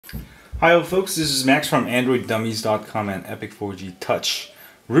Hi folks, this is Max from AndroidDummies.com and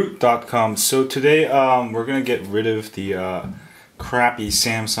Epic4GTouchRoot.com. So today we're going to get rid of the crappy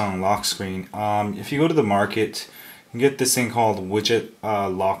Samsung lock screen. If you go to the market, you can get this thing called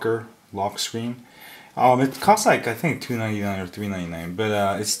WidgetLocker lock screen. It costs like I think $2.99 or $3.99,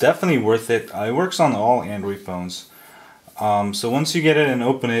 but it's definitely worth it. It works on all Android phones. So once you get it and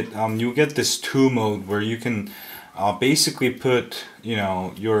open it, you'll get this tool mode where you can basically put,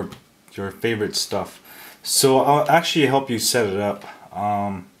 your favorite stuff. So I'll actually help you set it up.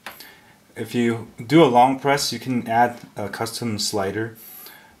 If you do a long press, you can add a custom slider.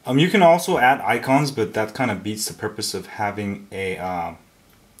 You can also add icons, but that kind of beats the purpose of having a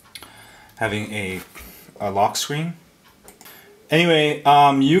lock screen. Anyway,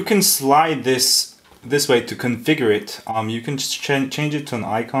 you can slide this way to configure it. You can change it to an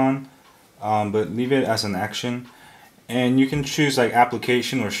icon, but leave it as an action. And you can choose like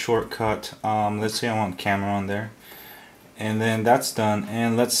application or shortcut. Let's say I want camera on there, and then that's done.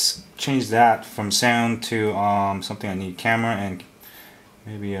 And let's change that from sound to something I need camera and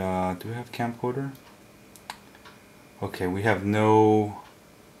maybe do we have camcorder? Okay, we have no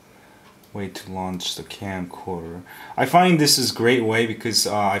way to launch the camcorder. I find this is a great way because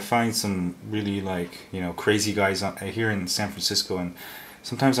I find some really crazy guys here in San Francisco, and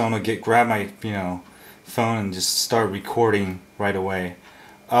sometimes I want to grab my phone and just start recording right away.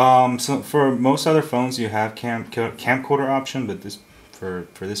 So for most other phones you have camcorder option, but for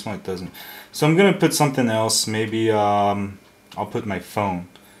this one it doesn't. So I'm gonna put something else. Maybe I'll put my phone.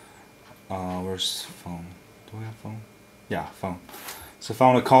 Where's phone? Do we have phone? Yeah, phone. So if I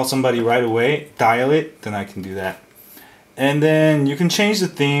want to call somebody right away, dial it, then I can do that. And then you can change the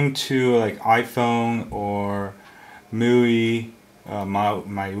theme to like iPhone or MIUI,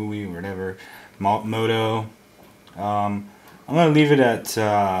 MIUI or whatever. Moto. I'm going to leave it at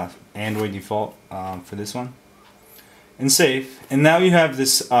Android default for this one, and save. And now you have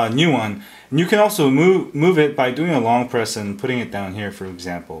this new one, and you can also move it by doing a long press and putting it down here, for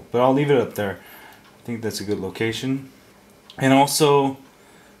example. But I'll leave it up there. I think that's a good location. And also,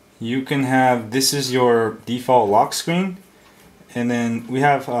 you can have, this is your default lock screen, and then we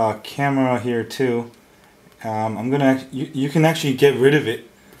have camera here too. You can actually get rid of it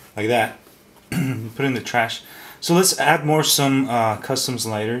like that. Put it in the trash. So let's add some custom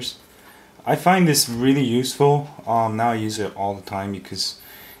sliders. I find this really useful. Now I use it all the time because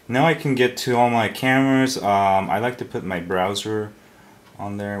now I can get to all my cameras. I like to put my browser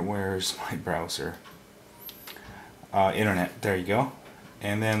on there. Where's my browser? Internet. There you go.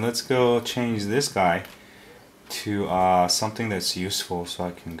 And then let's go change this guy to something that's useful so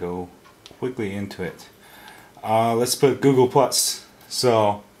I can go quickly into it. Let's put Google Plus.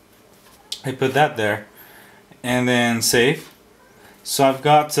 So I put that there, and then save. So I've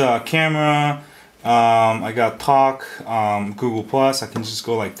got camera, I got talk, Google Plus. I can just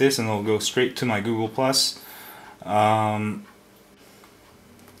go like this and it'll go straight to my Google Plus. Let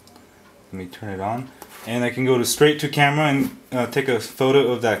me turn it on, and I can go straight to camera and take a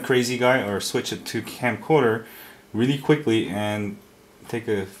photo of that crazy guy, or switch it to camcorder really quickly and take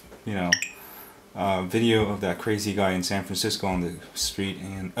a video of that crazy guy in San Francisco on the street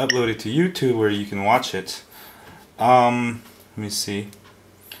and upload it to YouTube where you can watch it. Let me see.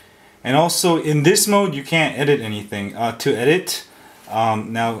 And also in this mode you can't edit anything. To edit,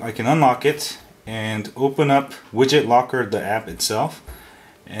 now I can unlock it and open up WidgetLocker, the app itself,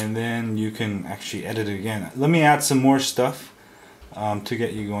 and then you can actually edit it again. Let me add some more stuff to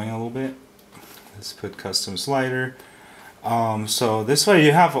get you going a little bit. Let's put custom slider. So this way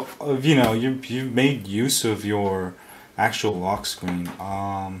you have, you've made use of your actual lock screen.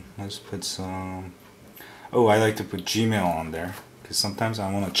 Let's put some, I like to put Gmail on there because sometimes I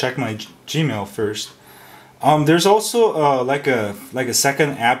want to check my Gmail first. There's also like a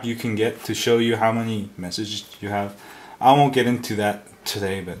second app you can get to show you how many messages you have. I won't get into that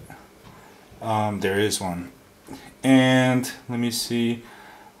today, but there is one. And let me see,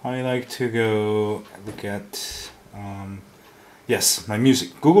 I like to go look at yes, my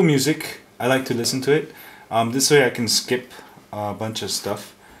music, Google Music. I like to listen to it. This way I can skip a bunch of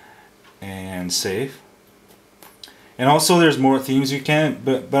stuff and save. And also there's more themes you can,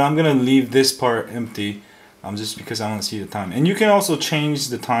 but I'm gonna leave this part empty just because I want to see the time. And you can also change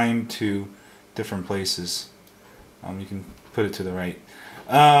the time to different places. You can put it to the right.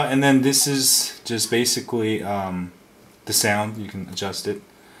 And then this is just basically the sound. You can adjust it.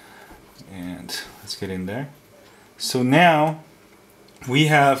 And let's get in there. So now we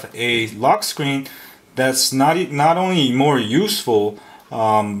have a lock screen that's not only more useful,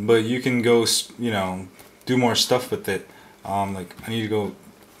 but you can go, do more stuff with it. Like I need to go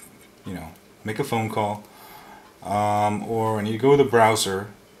you know, make a phone call, or I need to go to the browser.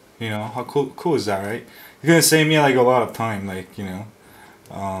 You know, how cool is that, right? You're gonna save me like a lot of time, like, you know,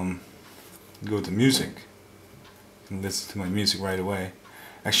 go to music and listen to my music right away.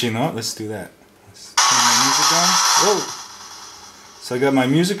 Actually, no, let's do that. Let's turn my music on. Whoa! So I got my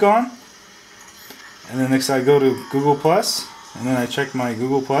music on, and then next I go to Google Plus, and then I check my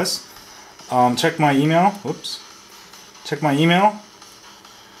Google Plus, check my email. Whoops! Check my email,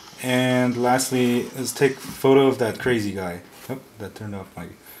 and lastly, let's take a photo of that crazy guy. Oh, that turned off my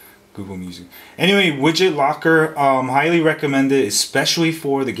Google Music. Anyway, WidgetLocker, highly recommended, especially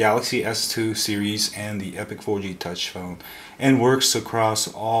for the Galaxy S2 series and the Epic 4G Touch phone, and works across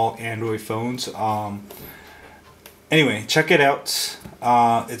all Android phones. Anyway, check it out.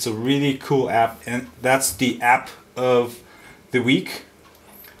 It's a really cool app, and that's the app of the week.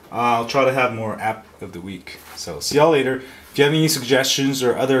 I'll try to have more app of the week. So see y'all later. If you have any suggestions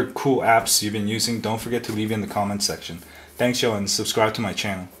or other cool apps you've been using, don't forget to leave in the comment section. Thanks y'all, and subscribe to my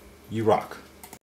channel. You rock.